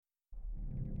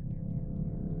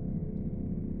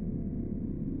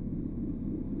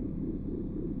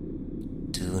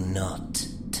not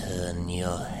turn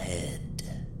your head.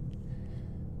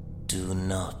 Do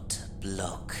not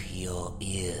block your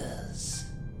ears.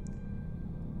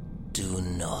 Do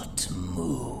not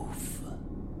move.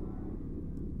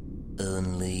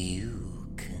 Only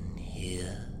you can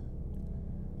hear.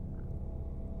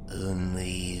 Only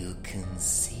you can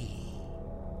see.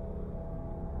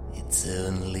 It's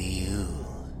only you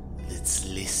that's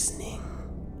listening.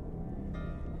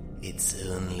 It's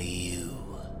only you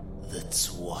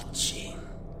that's watching.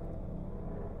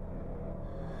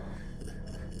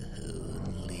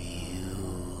 Only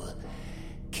you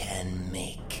can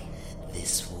make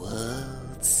this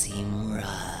world seem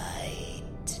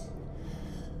right.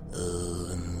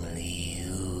 Only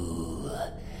you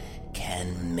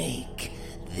can make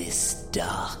this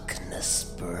darkness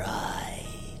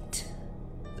bright.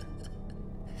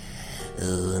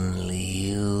 Only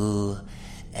you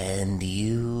and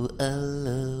you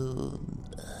alone.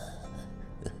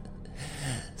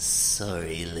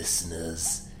 Sorry,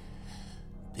 listeners.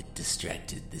 Bit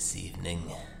distracted this evening.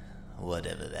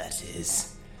 Whatever that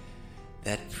is.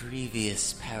 That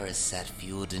previous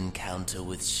Parasat-fueled encounter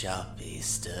with Sharpie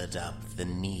stirred up the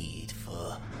need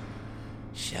for,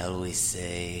 shall we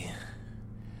say,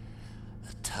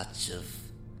 a touch of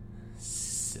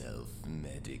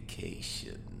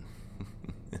self-medication.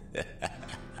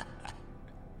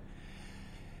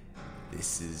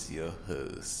 This is your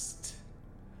host,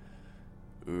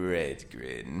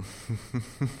 Redgrin.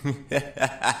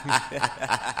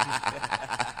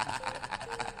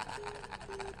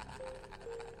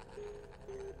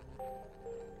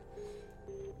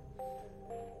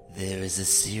 There is a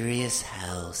serious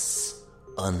house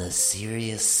on a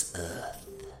serious earth.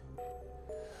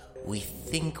 We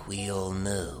think we all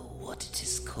know what it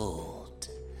is called,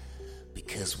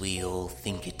 because we all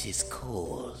think it is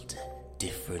called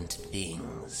different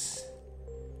things.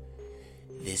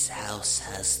 This house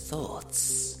has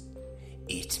thoughts.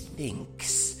 It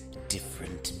thinks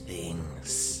different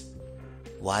things.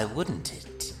 Why wouldn't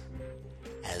it?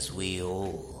 As we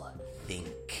all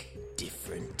think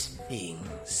different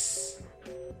things.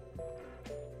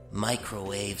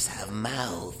 Microwaves have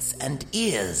mouths and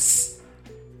ears.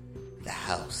 The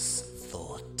house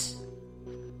thought.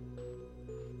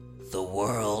 The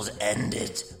world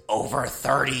ended over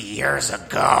 30 years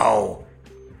ago.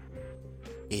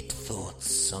 It thought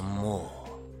some more.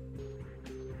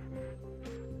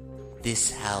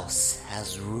 This house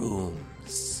has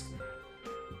rooms.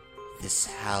 This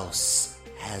house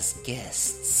has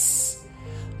guests.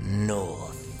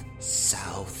 North,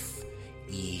 south,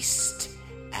 east,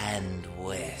 and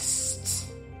west.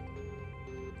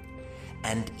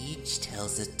 And each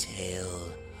tells a tale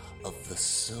of the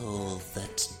soul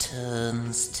that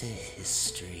turns to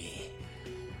history.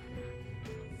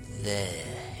 Their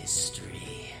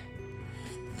history.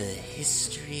 The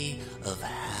history of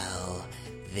how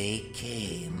they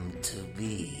came to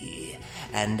be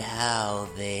and how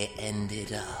they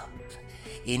ended up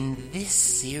in this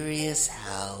serious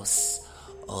house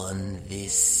on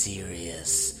this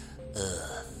serious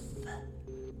earth.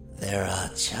 There are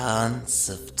chants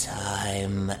of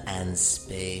time and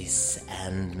space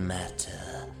and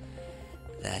matter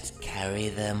that carry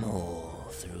them all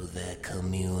through their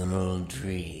communal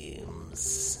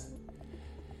dreams.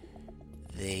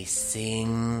 They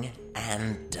sing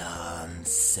and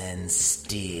dance and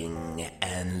sting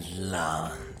and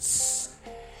lance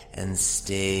and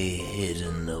stay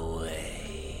hidden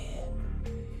away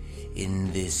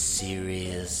in this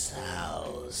serious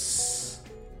house.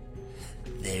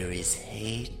 There is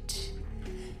hate,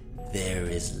 there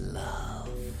is love,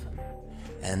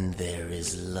 and there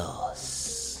is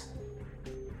loss.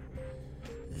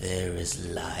 There is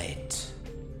light,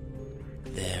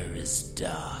 there is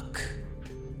dark,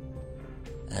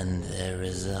 and there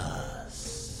is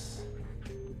us.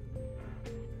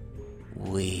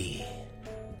 We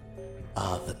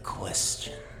are the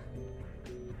question.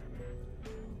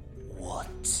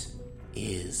 What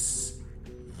is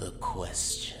the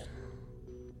question?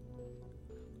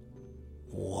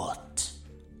 What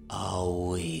are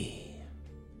we,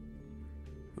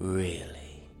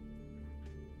 really?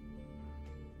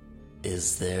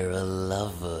 Is there a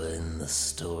lover in the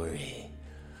story?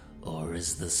 Or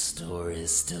is the story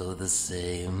still the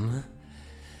same?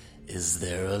 Is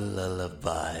there a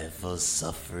lullaby for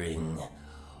suffering,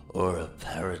 or a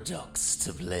paradox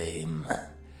to blame?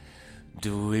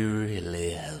 Do we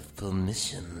really have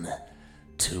permission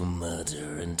to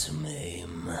murder and to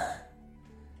maim?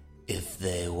 If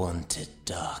they want it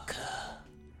darker,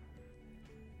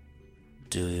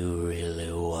 do you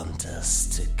really want us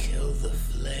to kill the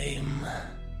flame?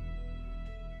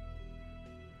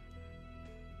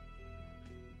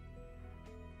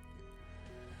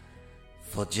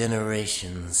 For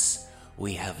generations,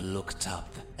 we have looked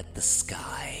up at the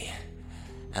sky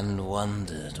and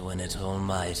wondered when it all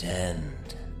might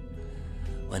end,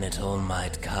 when it all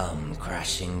might come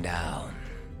crashing down.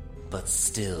 But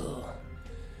still,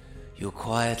 you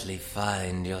quietly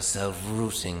find yourself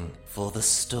rooting for the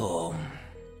storm.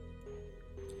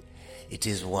 It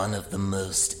is one of the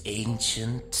most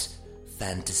ancient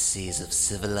fantasies of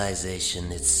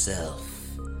civilization itself.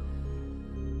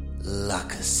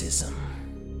 Lucacism.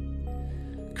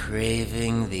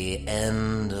 Craving the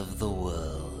end of the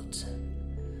world,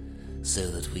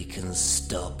 so that we can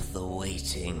stop the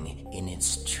waiting in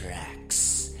its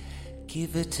tracks,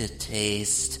 give it a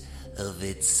taste of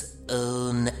its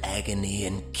own agony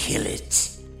and kill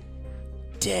it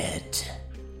dead.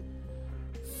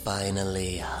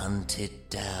 Finally hunted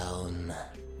down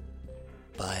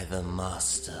by the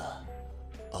master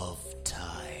of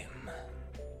time.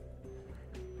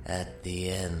 At the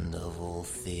end of all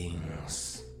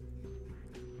things,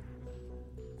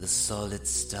 the solid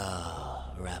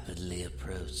star rapidly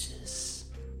approaches,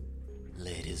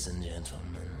 ladies and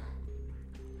gentlemen,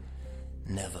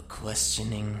 never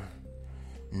questioning,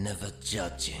 never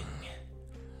judging,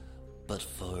 but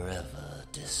forever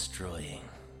destroying.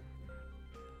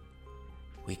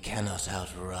 We cannot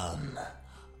outrun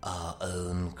our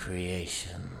own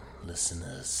creation,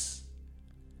 listeners.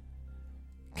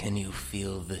 Can you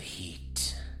feel the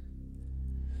heat?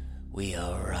 We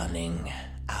are running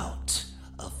out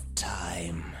of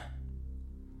time.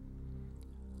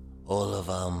 All of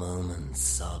our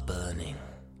moments are burning,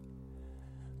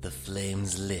 the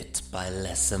flames lit by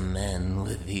lesser men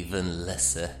with even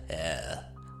lesser hair.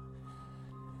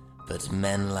 But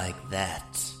men like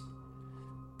that,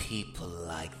 people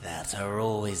like that, are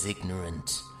always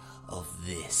ignorant of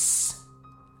this.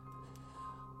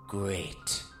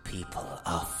 Great people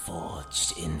are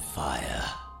forged in fire.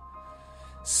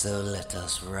 So let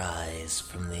us rise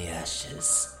from the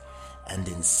ashes and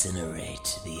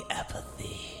incinerate the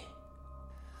apathy.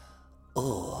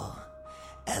 Or,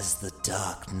 as the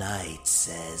Dark Knight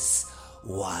says,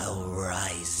 while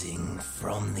rising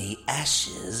from the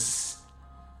ashes,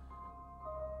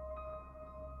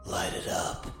 light it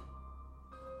up.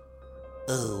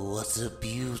 Oh, what a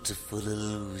beautiful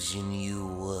illusion you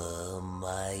were,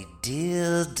 my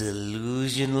dear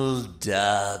delusional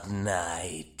Dark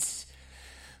Knight.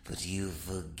 But you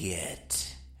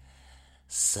forget,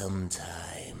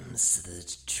 sometimes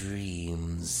that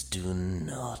dreams do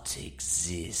not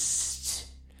exist.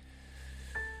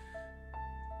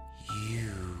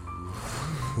 You...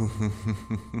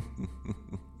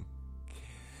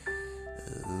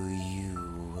 Oh,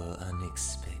 you were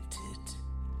unexpected.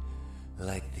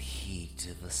 Like the heat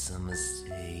of a summer's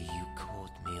day, you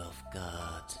caught me off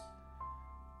guard.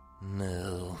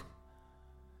 No,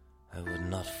 I would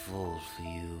not fall for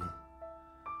you.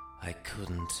 I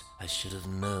couldn't. I should have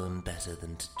known better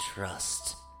than to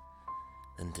trust,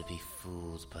 than to be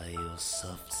fooled by your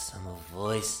soft summer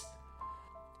voice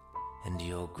and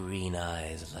your green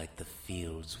eyes like the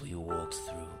fields we walked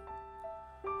through,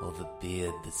 or the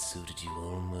beard that suited you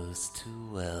almost too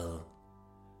well.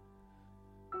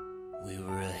 We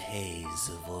were a haze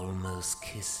of almost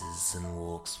kisses and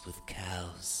walks with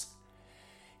cows,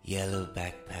 yellow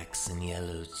backpacks and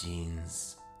yellow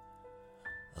jeans,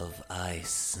 of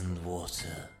ice and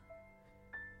water,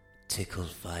 tickled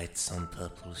fights on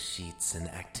purple sheets and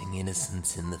acting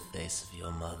innocent in the face of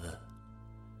your mother.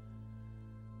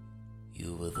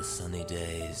 You were the sunny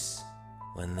days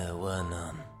when there were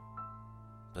none,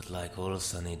 but like all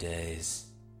sunny days,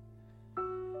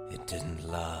 it didn't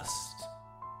last.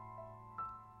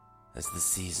 As the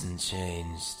season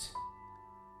changed,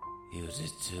 you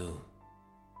did too.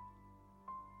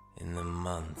 In the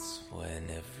months when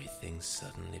everything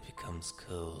suddenly becomes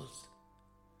cold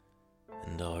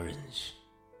and orange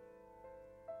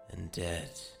and dead,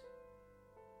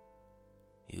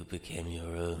 you became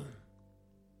your own.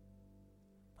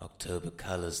 October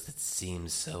colors that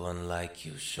seemed so unlike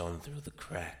you shone through the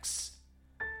cracks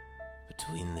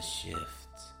between the shift.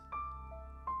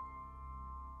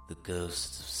 The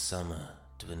ghost of summer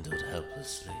dwindled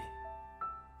helplessly.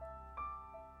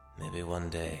 Maybe one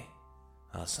day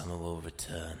our summer will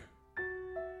return,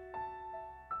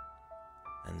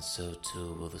 and so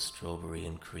too will the strawberry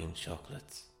and cream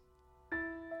chocolates,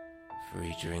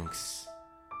 free drinks,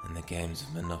 and the games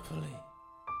of Monopoly.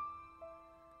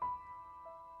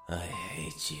 I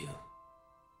hate you.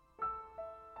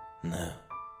 No,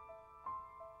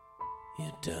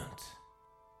 you don't.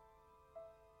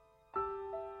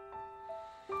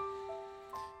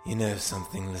 You know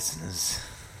something, listeners?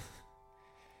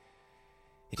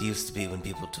 It used to be when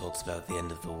people talked about the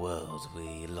end of the world,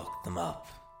 we locked them up,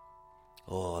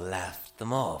 or laughed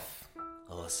them off,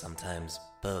 or sometimes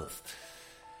both.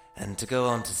 And to go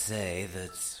on to say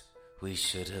that we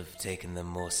should have taken them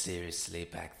more seriously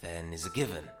back then is a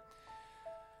given.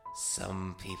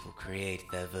 Some people create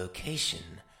their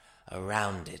vocation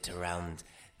around it, around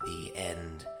the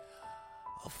end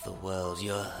of the world.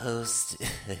 Your host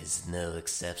is no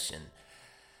exception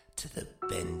to the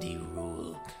bendy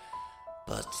rule.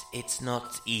 But it's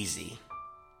not easy.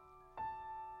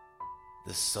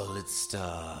 The solid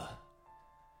star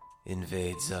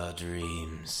invades our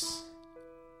dreams.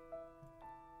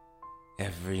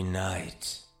 Every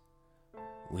night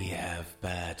we have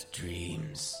bad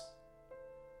dreams.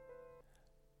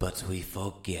 But we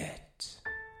forget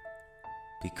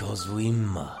because we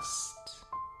must.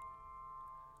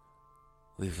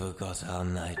 We forgot our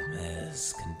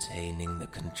nightmares containing the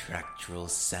contractual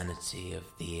sanity of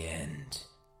the end.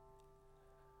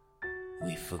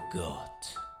 We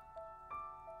forgot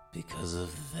because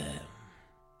of them.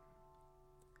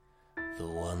 The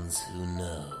ones who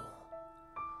know,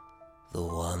 the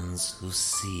ones who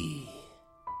see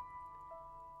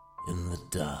in the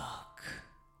dark.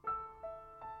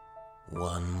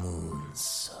 One moon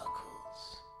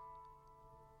circles.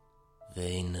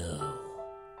 They know.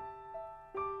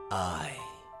 I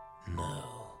know.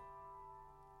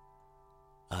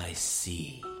 I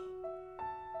see.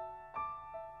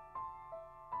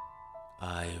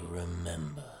 I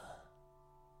remember.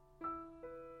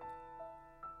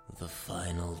 The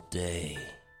final day.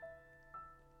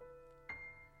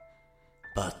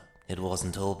 But it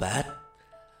wasn't all bad.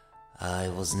 I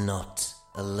was not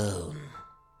alone.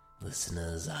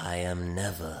 Listeners, I am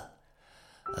never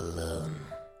alone.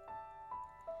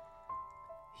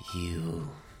 You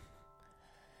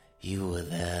were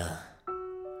there.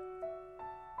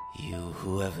 You,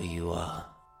 whoever you are,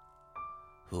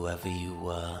 whoever you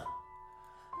were,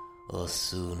 or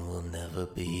soon will never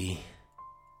be.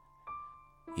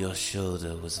 Your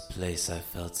shoulder was a place I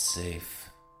felt safe.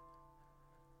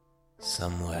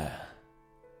 Somewhere,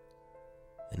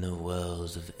 in a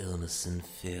world of illness and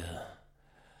fear,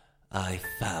 I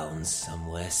found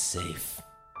somewhere safe.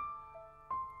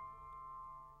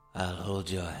 I'll hold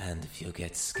your hand if you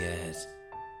get scared.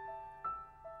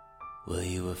 Were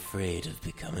you afraid of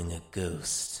becoming a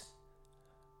ghost?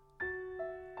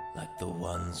 Like the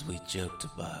ones we joked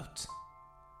about?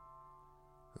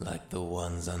 Like the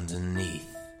ones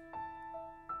underneath?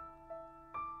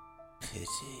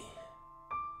 Pity.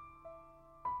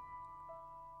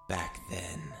 Back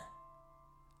then,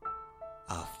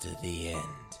 after the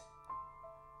end,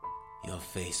 your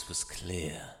face was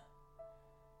clear,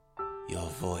 your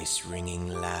voice ringing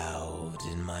loud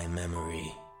in my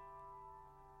memory,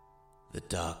 the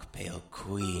dark pale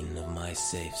queen of my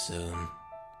safe zone.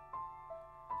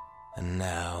 And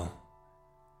now,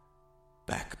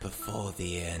 back before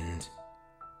the end,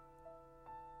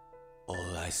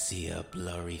 all I see are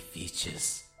blurry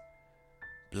features,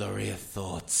 blurrier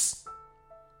thoughts,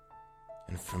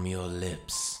 and from your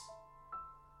lips,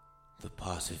 the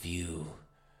part of you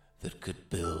that could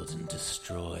build and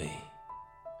destroy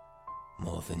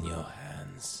more than your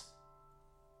hands.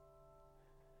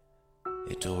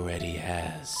 It already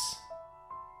has,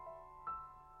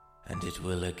 and it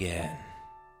will again.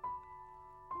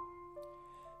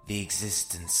 The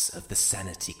existence of the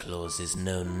sanity clause is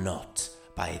known not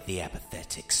by the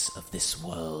apathetics of this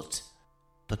world,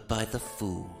 but by the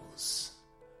fools,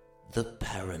 the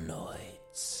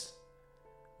paranoids,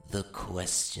 the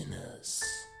questioners,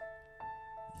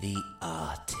 the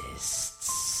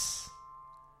artists,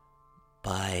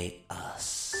 by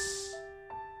us,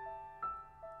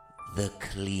 the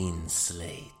clean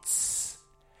slates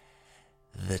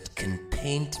that can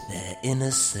paint their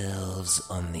inner selves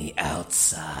on the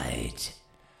outside,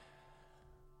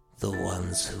 the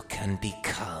ones who can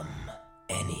become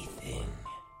anything.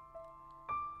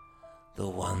 The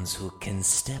ones who can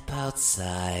step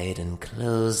outside and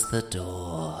close the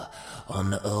door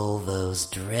on all those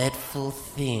dreadful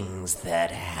things that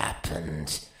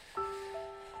happened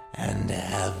and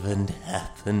haven't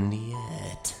happened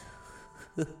yet.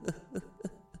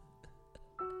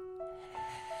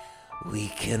 We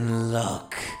can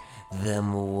lock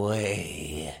them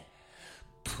away,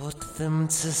 put them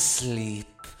to sleep,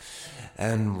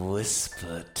 and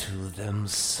whisper to them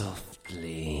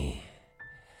softly.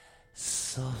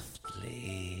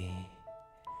 Softly.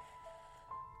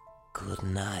 Good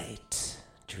night,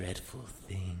 dreadful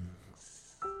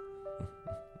things.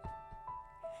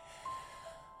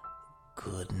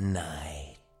 Good night.